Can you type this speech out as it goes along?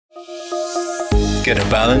Get a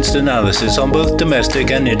balanced analysis on both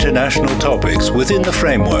domestic and international topics within the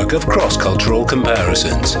framework of cross-cultural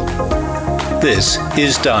comparisons. This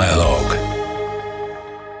is Dialogue.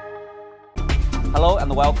 Hello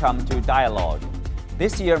and welcome to Dialogue.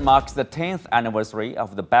 This year marks the 10th anniversary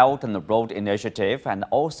of the Belt and Road Initiative and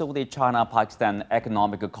also the China-Pakistan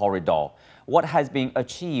Economic Corridor. What has been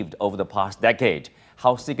achieved over the past decade?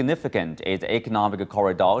 How significant is the economic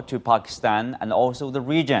corridor to Pakistan and also the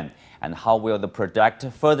region? And how will the project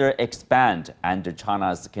further expand under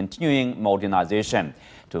China's continuing modernization?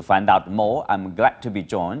 To find out more, I'm glad to be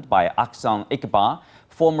joined by Ahsan Iqbal,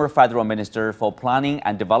 former Federal Minister for Planning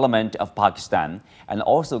and Development of Pakistan, and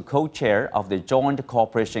also co-chair of the Joint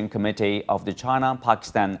Cooperation Committee of the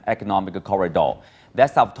China-Pakistan Economic Corridor.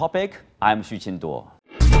 That's our topic. I'm Xu Qinduo.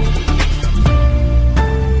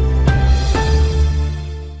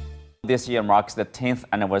 This year marks the 10th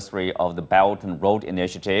anniversary of the Belt and Road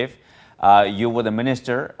Initiative. You were the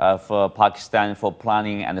Minister of Pakistan for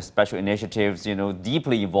Planning and Special Initiatives,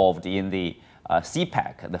 deeply involved in the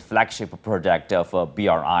CPEC, the flagship project of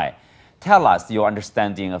BRI. Tell us your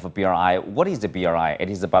understanding of BRI. What is the BRI? It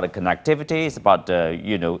is about connectivity, it's about,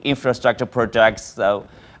 infrastructure projects.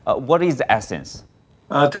 What is the essence?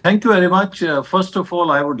 Thank you very much. First of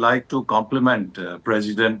all, I would like to compliment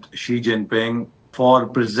President Xi Jinping for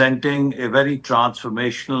presenting a very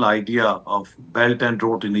transformational idea of Belt and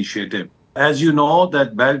Road Initiative. As you know,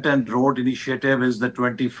 that Belt and Road Initiative is the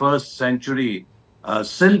 21st century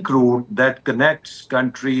Silk Route that connects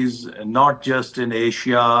countries not just in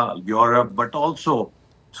Asia, Europe, but also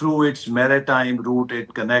through its maritime route,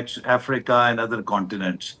 it connects Africa and other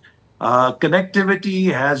continents.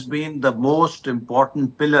 Connectivity has been the most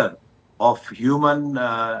important pillar of human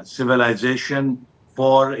civilization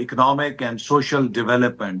for economic and social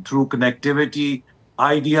development. Through connectivity,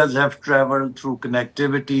 ideas have traveled. Through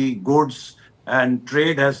connectivity, goods and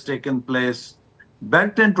trade has taken place.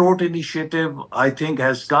 Belt and Road Initiative, I think,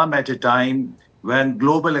 has come at a time when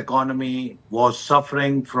global economy was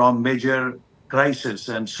suffering from major crisis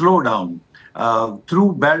and slowdown.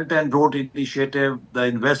 Through Belt and Road Initiative, the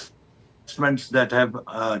investments that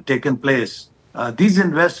have taken place, these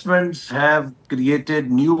investments have created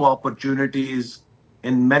new opportunities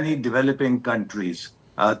in many developing countries.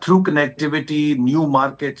 Through connectivity, new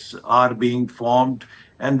markets are being formed.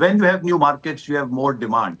 And when you have new markets, you have more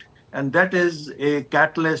demand. And that is a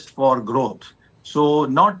catalyst for growth. So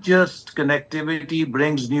not just connectivity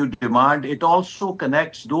brings new demand, it also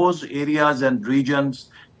connects those areas and regions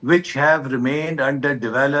which have remained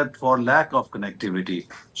underdeveloped for lack of connectivity.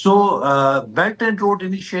 So Belt and Road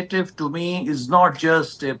Initiative to me is not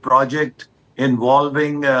just a project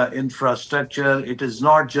involving infrastructure. It is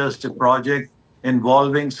not just a project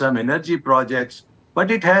involving some energy projects,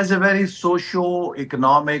 but it has a very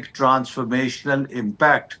socio-economic transformational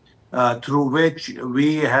impact through which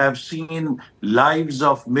we have seen lives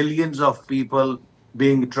of millions of people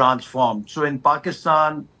being transformed. So in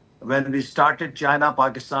Pakistan, when we started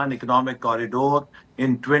China-Pakistan Economic Corridor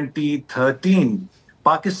in 2013,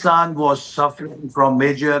 Pakistan was suffering from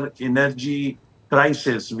major energy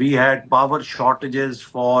crisis. We had power shortages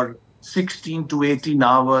for 16 to 18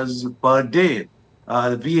 hours per day.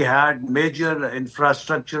 We had major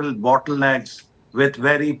infrastructural bottlenecks with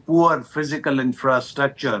very poor physical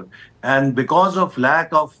infrastructure. And because of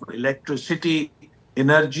lack of electricity,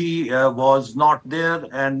 energy was not there,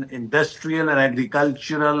 and industrial and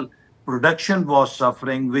agricultural production was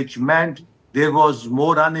suffering, which meant there was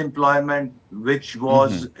more unemployment, which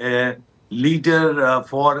was a leader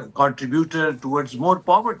for contributor towards more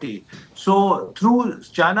poverty. So through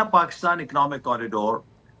China-Pakistan Economic Corridor,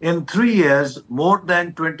 in 3 years, more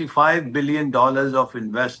than $25 billion of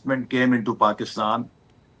investment came into Pakistan.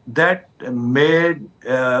 That made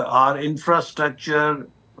our infrastructure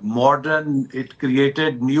modern. It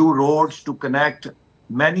created new roads to connect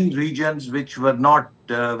many regions which were not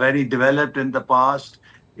very developed in the past.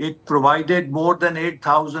 It provided more than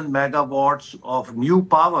 8,000 megawatts of new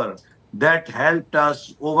power that helped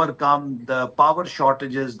us overcome the power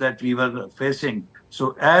shortages that we were facing.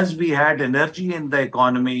 So as we had energy in the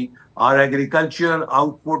economy, our agriculture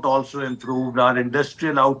output also improved, our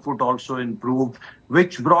industrial output also improved,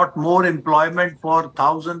 which brought more employment for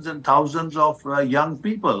thousands and thousands of young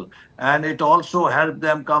people. And it also helped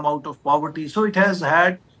them come out of poverty. So it has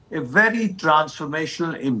had a very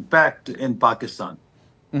transformational impact in Pakistan.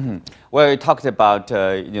 Well, you talked about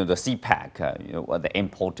the CPEC, the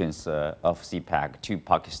importance of CPEC to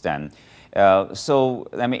Pakistan. So,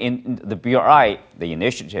 I mean, in the BRI, the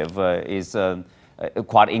initiative is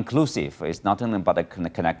quite inclusive. It's not only about the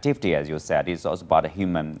connectivity, as you said, it's also about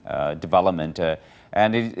human development.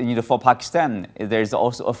 And for Pakistan, there's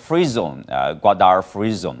also a free zone, Gwadar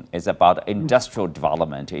Free Zone. It's about industrial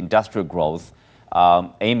development, industrial growth,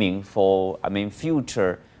 aiming for,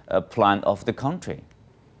 future plan of the country.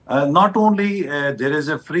 Not only there is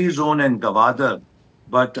a free zone in Gwadar,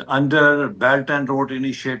 but under Belt and Road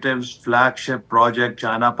Initiative's flagship project,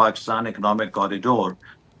 China-Pakistan Economic Corridor,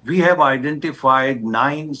 we have identified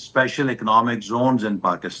 9 special economic zones in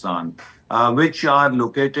Pakistan, which are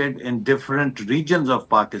located in different regions of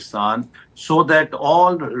Pakistan, so that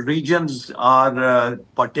all regions are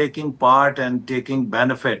taking part and taking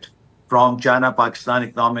benefit from China-Pakistan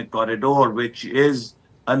Economic Corridor, which is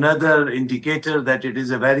another indicator that it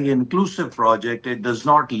is a very inclusive project. It does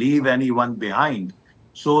not leave anyone behind.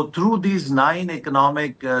 So through these 9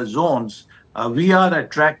 economic zones, we are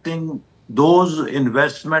attracting those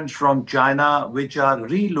investments from China which are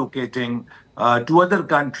relocating to other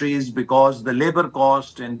countries because the labor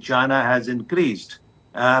cost in China has increased.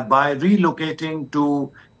 By relocating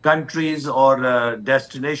to countries or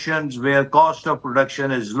destinations where cost of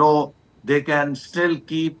production is low, they can still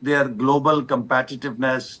keep their global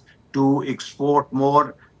competitiveness to export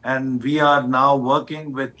more. And we are now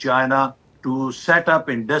working with China to set up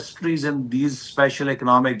industries in these special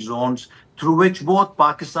economic zones through which both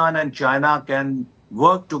Pakistan and China can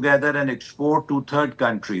work together and export to third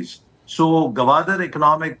countries. So Gwadar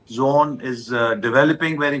Economic Zone is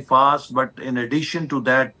developing very fast, but in addition to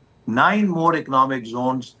that, 9 more economic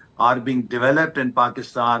zones are being developed in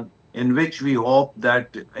Pakistan, in which we hope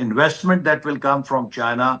that investment that will come from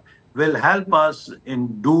China will help us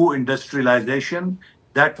in do industrialization.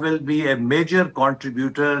 That will be a major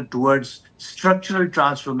contributor towards structural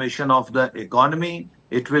transformation of the economy.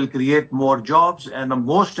 It will create more jobs, and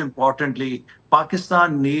most importantly,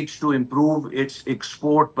 Pakistan needs to improve its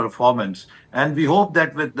export performance. And we hope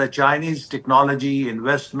that with the Chinese technology,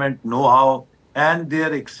 investment, know-how, and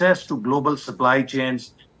their access to global supply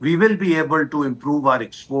chains, we will be able to improve our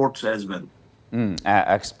exports as well.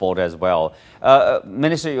 Export as well.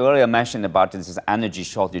 Minister, you earlier mentioned about this energy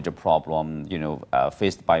shortage problem,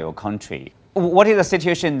 faced by your country. What is the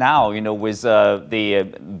situation now, with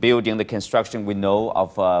the building, the construction we know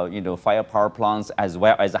of, fire power plants as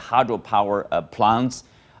well as hydropower plants?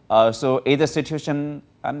 So is the situation,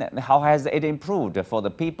 how has it improved for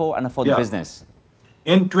the people and for the business?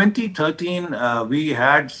 In 2013, we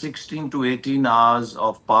had 16 to 18 hours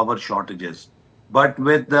of power shortages. But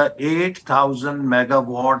with the 8,000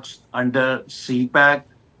 megawatts under CPEC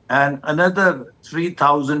and another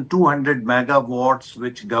 3,200 megawatts,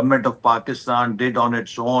 which government of Pakistan did on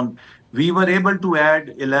its own, we were able to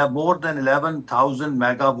add more than 11,000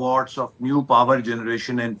 megawatts of new power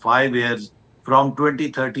generation in 5 years from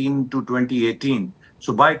 2013 to 2018.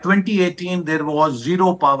 So by 2018, there was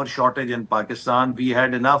zero power shortage in Pakistan. We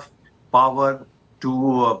had enough power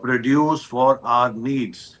to produce for our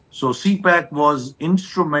needs. So CPEC was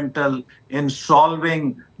instrumental in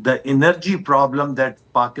solving the energy problem that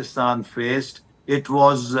Pakistan faced. It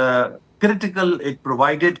was critical. It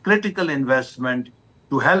provided critical investment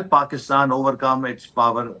to help Pakistan overcome its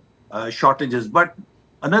power shortages. But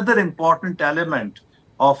another important element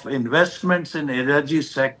of investments in energy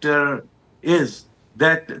sector is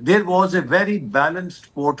that there was a very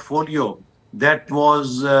balanced portfolio that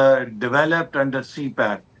was developed under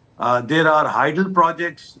CPEC. There are hydel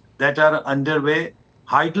projects that are underway.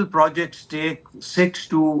 Hydel projects take 6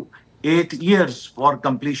 to 8 years for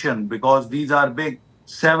completion because these are big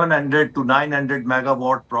 700 to 900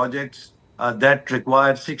 megawatt projects that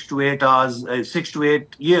require 6 to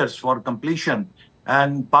 8 years for completion.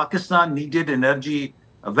 And Pakistan needed energy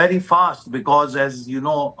very fast because, as you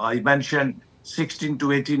know, I mentioned 16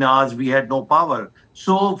 to 18 hours, we had no power.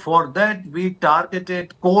 So for that, we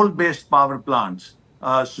targeted coal-based power plants,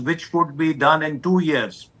 which could be done in 2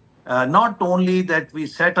 years. Not only that we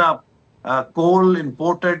set up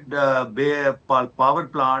coal-imported power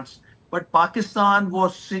plants, but Pakistan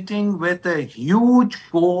was sitting with a huge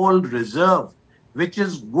coal reserve, which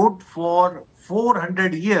is good for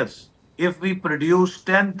 400 years. If we produce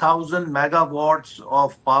 10,000 megawatts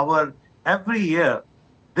of power every year,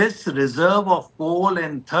 this reserve of coal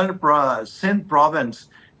in Sindh province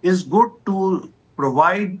is good to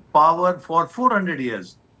provide power for 400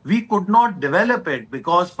 years. We could not develop it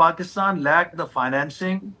because Pakistan lacked the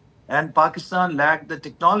financing and Pakistan lacked the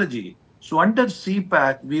technology. So under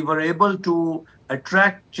CPEC, we were able to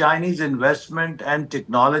attract Chinese investment and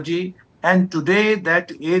technology. And today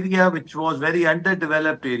that area, which was very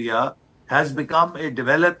underdeveloped area, has become a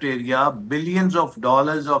developed area. Billions of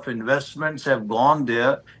dollars of investments have gone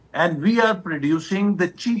there. And we are producing the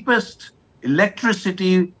cheapest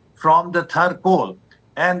electricity from the Thar coal.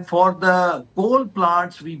 And for the coal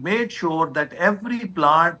plants, we made sure that every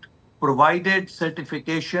plant provided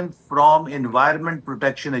certification from Environment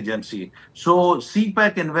Protection Agency. So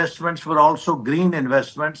CPEC investments were also green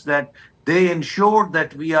investments that they ensured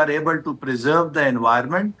that we are able to preserve the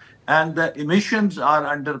environment and the emissions are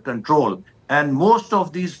under control. And most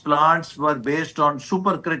of these plants were based on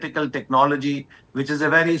supercritical technology, which is a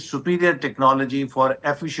very superior technology for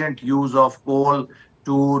efficient use of coal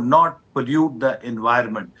to not pollute the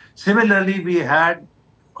environment. Similarly, we had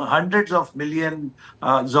hundreds of millions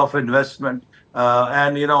of investment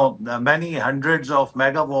and many hundreds of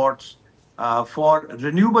megawatts for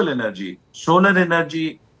renewable energy, solar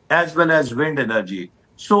energy, as well as wind energy.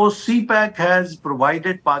 So CPEC has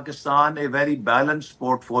provided Pakistan a very balanced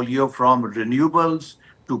portfolio from renewables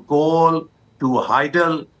to coal to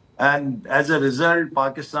hydel. And as a result,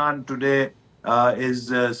 Pakistan today is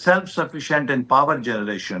self-sufficient in power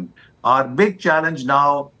generation. Our big challenge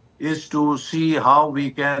now is to see how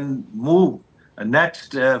we can move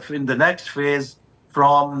next in the next phase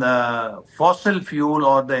from fossil fuel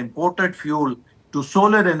or the imported fuel to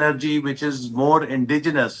solar energy, which is more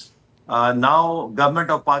indigenous. Now,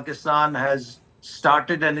 government of Pakistan has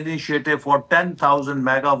started an initiative for 10,000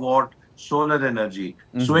 megawatt solar energy.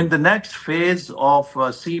 So in the next phase of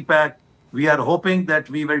CPEC, we are hoping that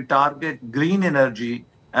we will target green energy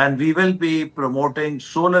and we will be promoting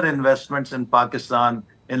solar investments in Pakistan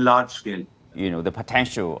in large scale. The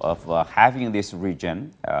potential of having this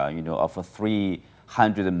region, of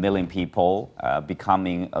 300 million people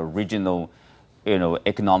becoming a regional,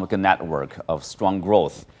 economic network of strong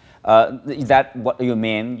growth. Is that what you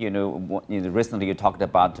mean? Recently you talked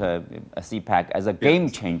about CPEC as a game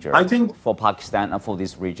changer for Pakistan and for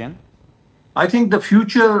this region. I think the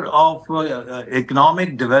future of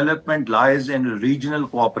economic development lies in regional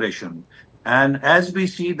cooperation. And as we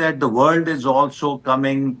see that the world is also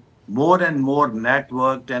coming more and more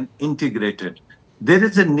networked and integrated, there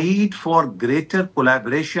is a need for greater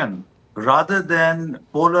collaboration rather than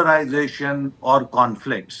polarization or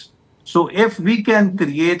conflicts. So if we can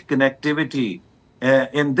create connectivity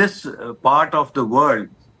in this part of the world,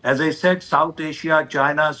 as I said, South Asia,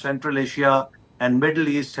 China, Central Asia, and Middle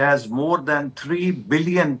East has more than 3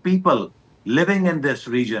 billion people living in this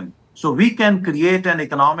region. So we can create an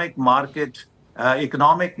economic market,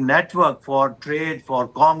 economic network for trade, for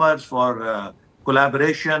commerce, for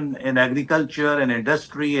collaboration in agriculture, in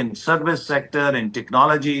industry, in service sector, in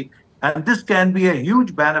technology. And this can be a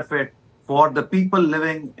huge benefit for the people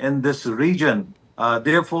living in this region.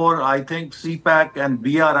 Therefore, I think CPEC and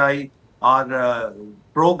BRI are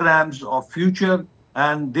programs of future,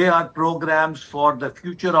 and they are programs for the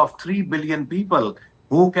future of 3 billion people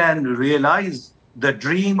who can realize the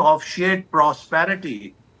dream of shared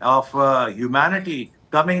prosperity of humanity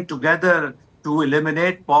coming together to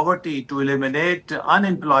eliminate poverty, to eliminate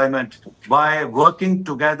unemployment by working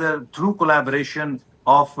together through collaboration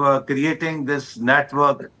of creating this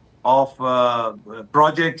network of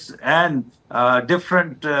projects and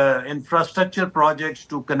different infrastructure projects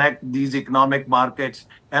to connect these economic markets,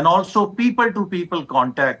 and also people-to-people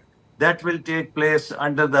contact that will take place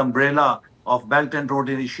under the umbrella of Belt and Road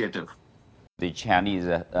Initiative. The Chinese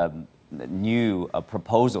new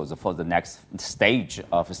proposals for the next stage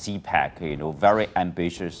of CPEC, very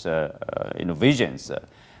ambitious visions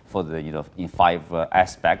for the in 5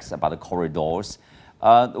 aspects about the corridors.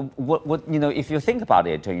 If you think about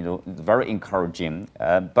it, very encouraging.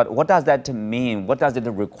 But what does that mean? What does it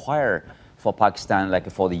require for Pakistan, like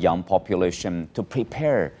for the young population, to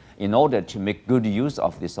prepare in order to make good use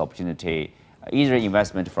of this opportunity, either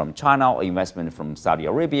investment from China or investment from Saudi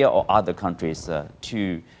Arabia or other countries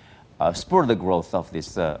to spur the growth of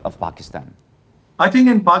this of Pakistan? I think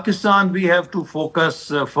in Pakistan we have to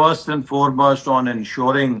focus first and foremost on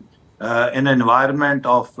ensuring an environment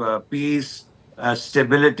of peace,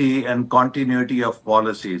 stability and continuity of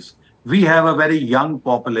policies. We have a very young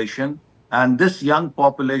population, and this young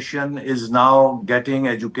population is now getting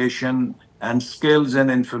education and skills in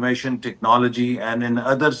information technology and in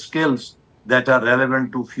other skills that are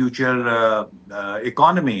relevant to future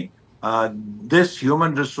economy. This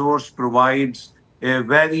human resource provides a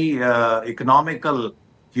very economical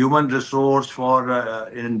human resource for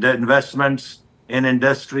in the investments in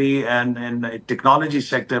industry and in technology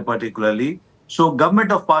sector particularly. So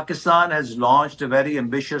government of Pakistan has launched a very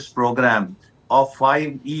ambitious program of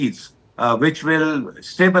 5 E's, which will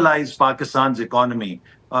stabilize Pakistan's economy.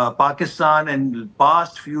 Pakistan in the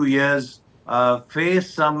past few years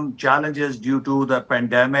faced some challenges due to the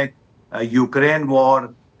pandemic, Ukraine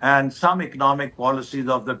war, and some economic policies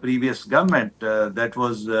of the previous government that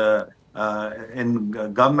was in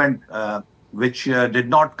government which did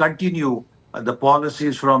not continue the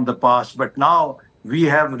policies from the past. But now we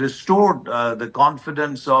have restored the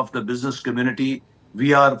confidence of the business community.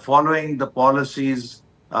 We are following the policies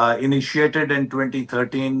initiated in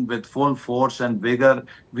 2013 with full force and vigor.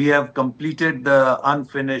 We have completed the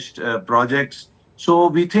unfinished projects. So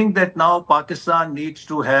we think that now Pakistan needs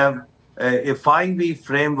to have a 5E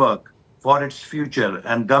framework for its future.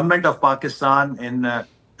 And government of Pakistan in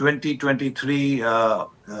 2023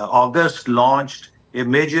 August launched a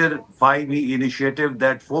major 5E initiative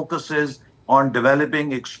that focuses on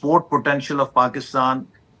developing export potential of Pakistan,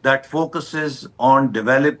 that focuses on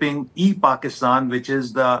developing e-Pakistan, which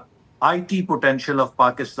is the IT potential of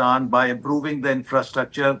Pakistan by improving the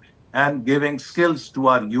infrastructure and giving skills to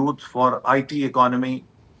our youth for IT economy.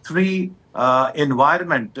 Three,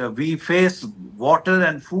 environment. We face water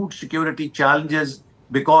and food security challenges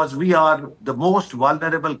because we are the most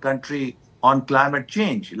vulnerable country on climate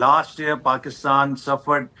change. Last year, Pakistan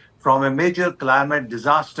suffered from a major climate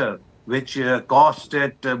disaster, which cost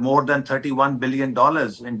it more than $31 billion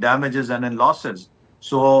in damages and in losses.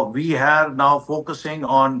 So we are now focusing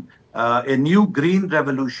on a new Green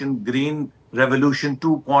Revolution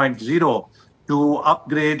 2.0, to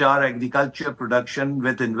upgrade our agriculture production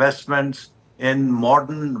with investments in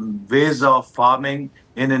modern ways of farming,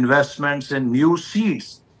 in investments in new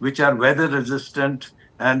seeds, which are weather resistant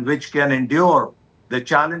and which can endure the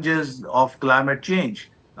challenges of climate change.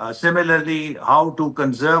 Similarly, how to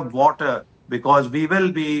conserve water, because we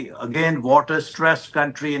will be, again, water stressed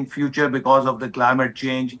country in future because of the climate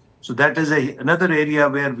change. So that is another area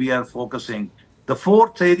where we are focusing. The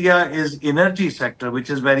fourth area is energy sector, which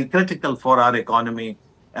is very critical for our economy.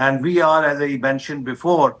 And we are, as I mentioned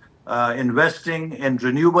before, investing in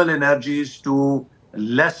renewable energies to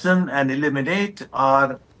lessen and eliminate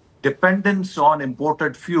our dependence on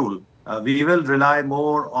imported fuel. We will rely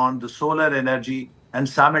more on the solar energy. And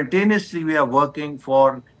simultaneously, we are working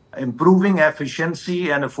for improving efficiency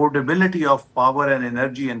and affordability of power and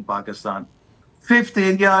energy in Pakistan. Fifth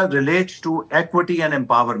area relates to equity and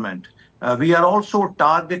empowerment. We are also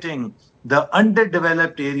targeting the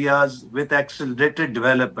underdeveloped areas with accelerated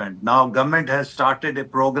development. Now, government has started a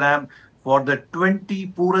program for the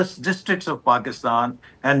 20 poorest districts of Pakistan,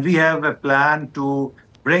 and we have a plan to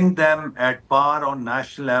bring them at par on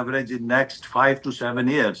national average in next 5 to 7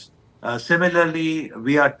 years. Similarly,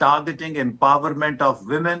 we are targeting empowerment of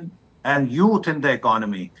women and youth in the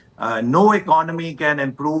economy. No economy can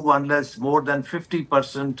improve unless more than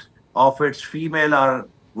 50% of its female are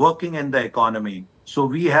working in the economy. So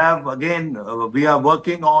we have, again, we are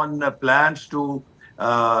working on plans to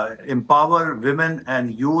empower women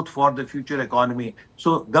and youth for the future economy.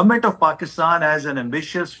 So government of Pakistan has an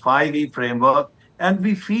ambitious 5E framework, and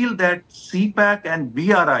we feel that CPEC and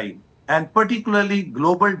BRI, and particularly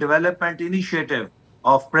Global Development Initiative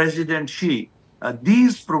of President Xi,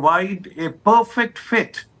 these provide a perfect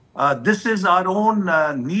fit. This is our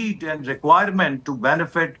own need and requirement to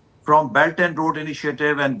benefit from Belt and Road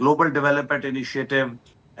Initiative and Global Development Initiative.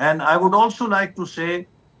 And I would also like to say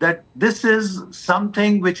that this is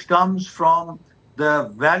something which comes from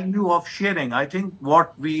the value of sharing. I think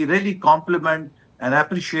what we really compliment and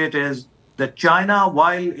appreciate is that China,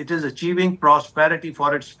 while it is achieving prosperity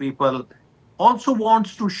for its people, also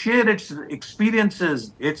wants to share its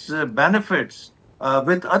experiences, its benefits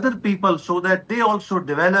with other people so that they also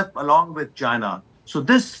develop along with China. So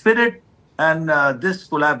this spirit and this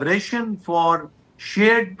collaboration for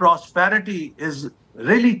shared prosperity is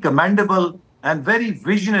really commendable and very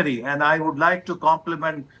visionary. And I would like to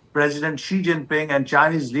compliment President Xi Jinping and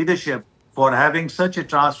Chinese leadership for having such a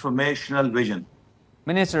transformational vision.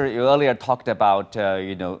 Minister, you earlier talked about,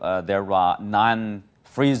 there are 9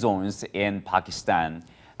 free zones in Pakistan.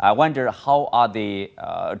 I wonder, how are they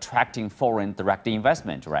attracting foreign direct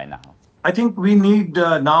investment right now? I think we need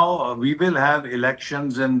now, we will have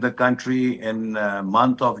elections in the country in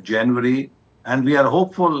month of January, and we are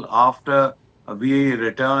hopeful after we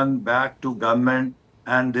return back to government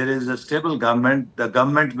and there is a stable government, the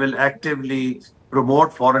government will actively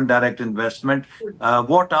promote foreign direct investment.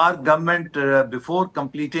 What our government, before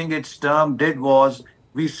completing its term, did was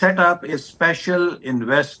we set up a special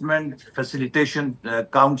investment facilitation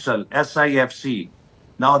council, SIFC.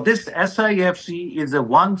 Now, this SIFC is a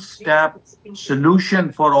one-step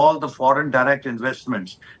solution for all the foreign direct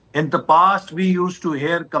investments. In the past, we used to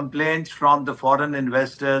hear complaints from the foreign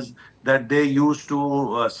investors that they used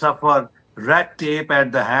to suffer red tape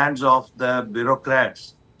at the hands of the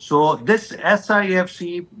bureaucrats. So this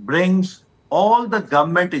SIFC brings all the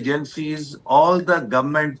government agencies, all the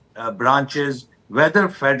government branches, whether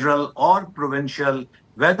federal or provincial,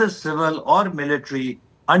 whether civil or military,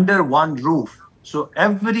 under one roof. So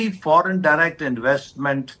every foreign direct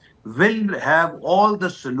investment will have all the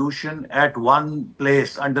solution at one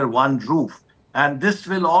place under one roof. And this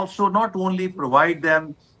will also not only provide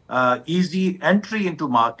them easy entry into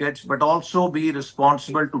markets, but also be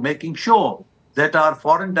responsible to making sure that our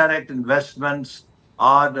foreign direct investments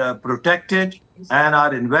are protected and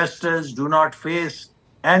our investors do not face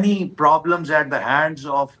any problems at the hands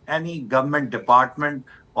of any government department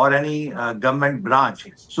or any government branch.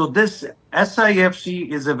 So this SIFC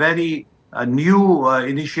is a very new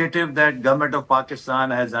initiative that government of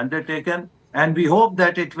Pakistan has undertaken, and we hope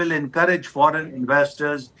that it will encourage foreign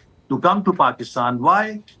investors to come to Pakistan.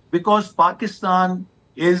 Why? Because Pakistan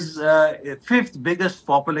is fifth biggest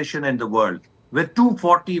population in the world. With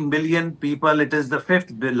 240 million people, it is the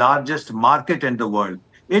fifth largest market in the world.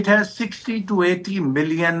 It has 60 to 80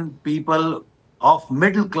 million people of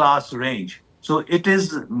middle class range. So it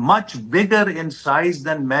is much bigger in size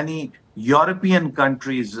than many European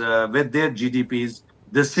countries with their GDPs.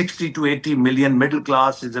 The 60 to 80 million middle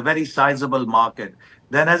class is a very sizable market.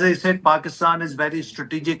 Then, as I said, Pakistan is very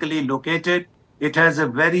strategically located. It has a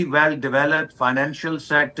very well developed financial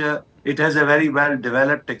sector. It has a very well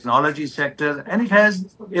developed technology sector, and it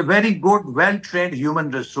has a very good, well trained human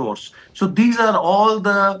resource. So these are all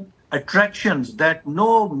the attractions that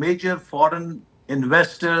no major foreign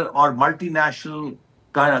investor or multinational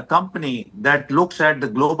kind of company that looks at the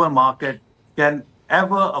global market can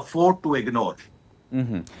ever afford to ignore.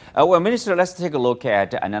 Well, Minister, let's take a look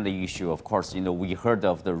at another issue. Of course, we heard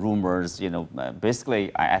of the rumors.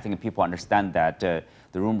 Basically, I think people understand that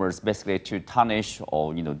the rumors basically to tarnish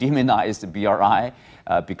or demonize the BRI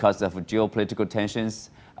because of geopolitical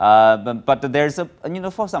tensions. But there's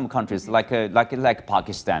for some countries like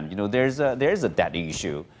Pakistan, there's a debt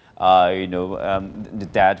issue. The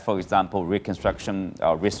debt, for example, reconstruction,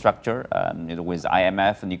 restructure, with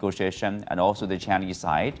IMF negotiation, and also the Chinese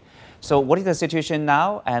side. So, what is the situation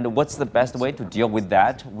now, and what's the best way to deal with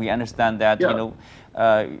that? We understand that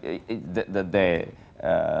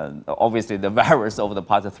obviously the virus over the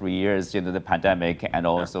past 3 years, the pandemic, and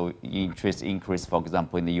also interest increase, for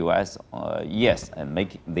example, in the U.S. Yes, and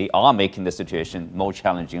they are making the situation more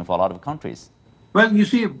challenging for a lot of countries. Well, you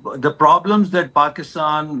see, the problems that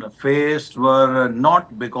Pakistan faced were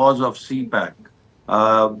not because of CPEC.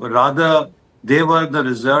 Rather, they were the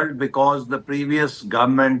result because the previous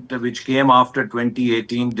government, which came after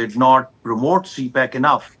 2018, did not promote CPEC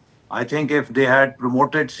enough. I think if they had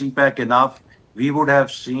promoted CPEC enough, we would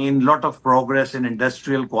have seen a lot of progress in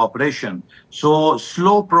industrial cooperation. So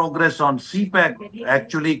slow progress on CPEC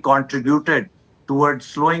actually contributed towards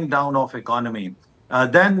slowing down of economy.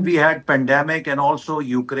 Then we had pandemic, and also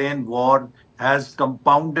Ukraine war has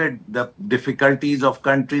compounded the difficulties of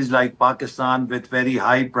countries like Pakistan with very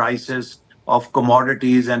high prices of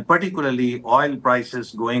commodities, and particularly oil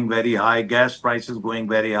prices going very high, gas prices going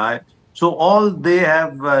very high. So all they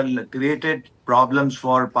have created problems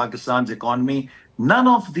for Pakistan's economy. None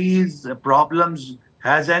of these problems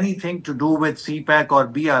has anything to do with CPEC or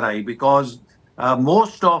BRI, because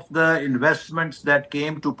most of the investments that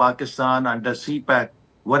came to Pakistan under CPEC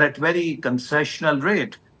were at very concessional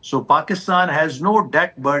rate. So Pakistan has no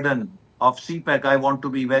debt burden of CPEC. I want to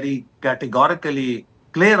be very categorically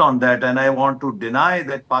clear on that, and I want to deny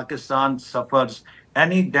that Pakistan suffers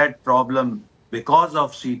any debt problem because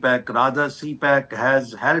of CPEC. Rather, CPEC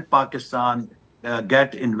has helped Pakistan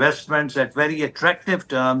get investments at very attractive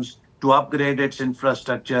terms to upgrade its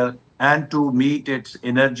infrastructure and to meet its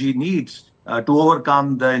energy needs, to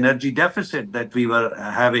overcome the energy deficit that we were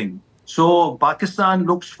having. So Pakistan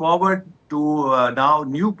looks forward to now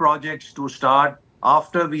new projects to start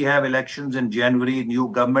after we have elections in January. New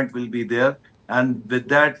government will be there. And with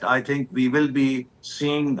that, I think we will be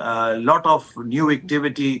seeing a lot of new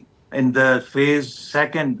activity in the phase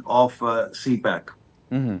second of CPEC.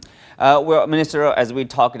 Well, Minister, as we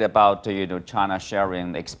talked about, China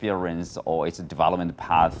sharing experience or its development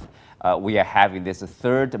path, we are having this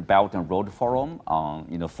third Belt and Road Forum,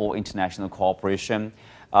 for international cooperation.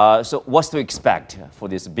 So, what's to expect for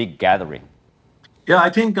this big gathering? Yeah, I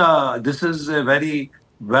think this is a very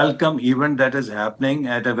welcome event that is happening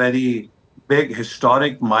at a very big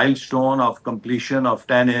historic milestone of completion of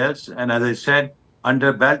 10 years. And as I said,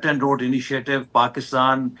 under Belt and Road Initiative,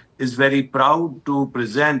 Pakistan is very proud to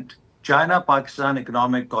present China-Pakistan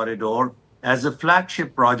Economic Corridor as a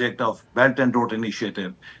flagship project of Belt and Road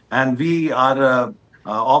Initiative. And we are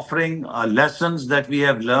offering lessons that we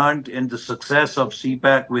have learned in the success of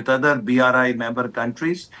CPEC with other BRI member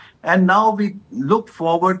countries. And now we look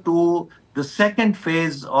forward to the second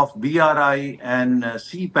phase of BRI and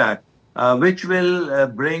CPEC which will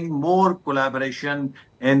bring more collaboration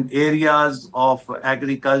in areas of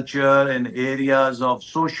agriculture, in areas of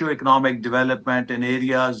socio-economic development, in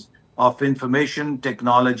areas of information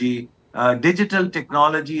technology. Digital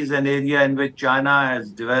technology is an area in which China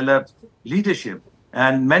has developed leadership,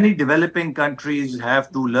 and many developing countries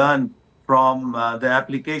have to learn from the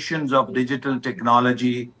applications of digital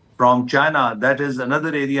technology from China. That is another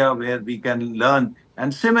area where we can learn.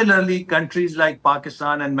 And similarly, countries like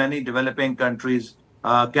Pakistan and many developing countries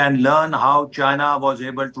can learn how China was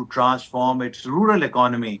able to transform its rural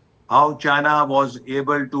economy, how China was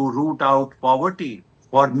able to root out poverty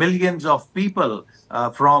for millions of people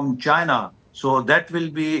from China. So that will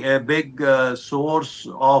be a big source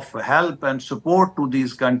of help and support to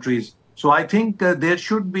these countries. So I think there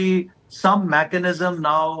should be some mechanism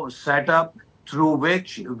now set up through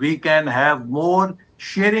which we can have more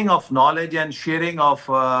sharing of knowledge and sharing of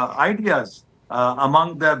ideas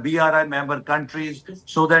among the BRI member countries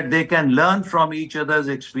so that they can learn from each other's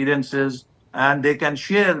experiences and they can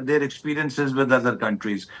share their experiences with other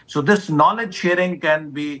countries. So this knowledge sharing can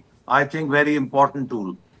be, I think, very important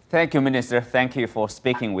tool. Thank you, Minister. Thank you for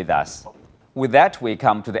speaking with us. With that, we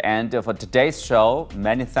come to the end of today's show.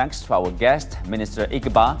 Many thanks to our guest, Minister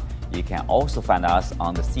Iqbal. You can also find us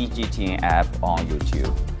on the CGTN app on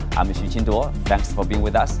YouTube. I'm Xu Qinduo. Thanks for being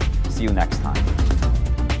with us. See you next time.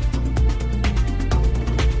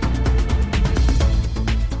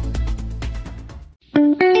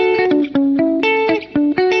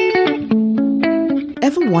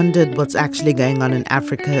 Ever wondered what's actually going on in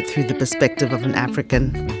Africa through the perspective of an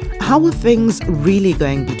African? How are things really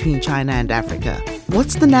going between China and Africa?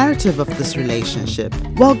 What's the narrative of this relationship?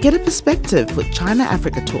 Well, get a perspective with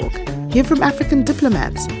China-Africa Talk. Hear from African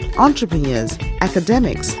diplomats, entrepreneurs,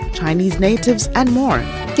 academics, Chinese natives, and more.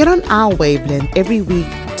 Get on our wavelength every week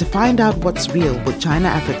to find out what's real with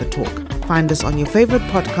China-Africa Talk. Find us on your favorite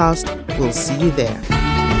podcast. We'll see you there.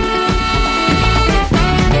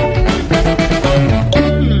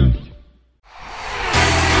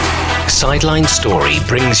 Sideline Story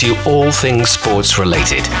brings you all things sports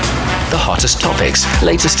related. The hottest topics,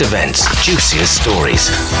 latest events, juiciest stories,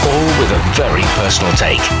 all with a very personal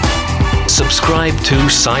take. Subscribe to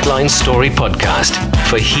Sideline Story Podcast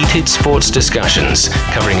for heated sports discussions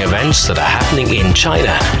covering events that are happening in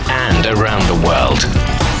China and around the world.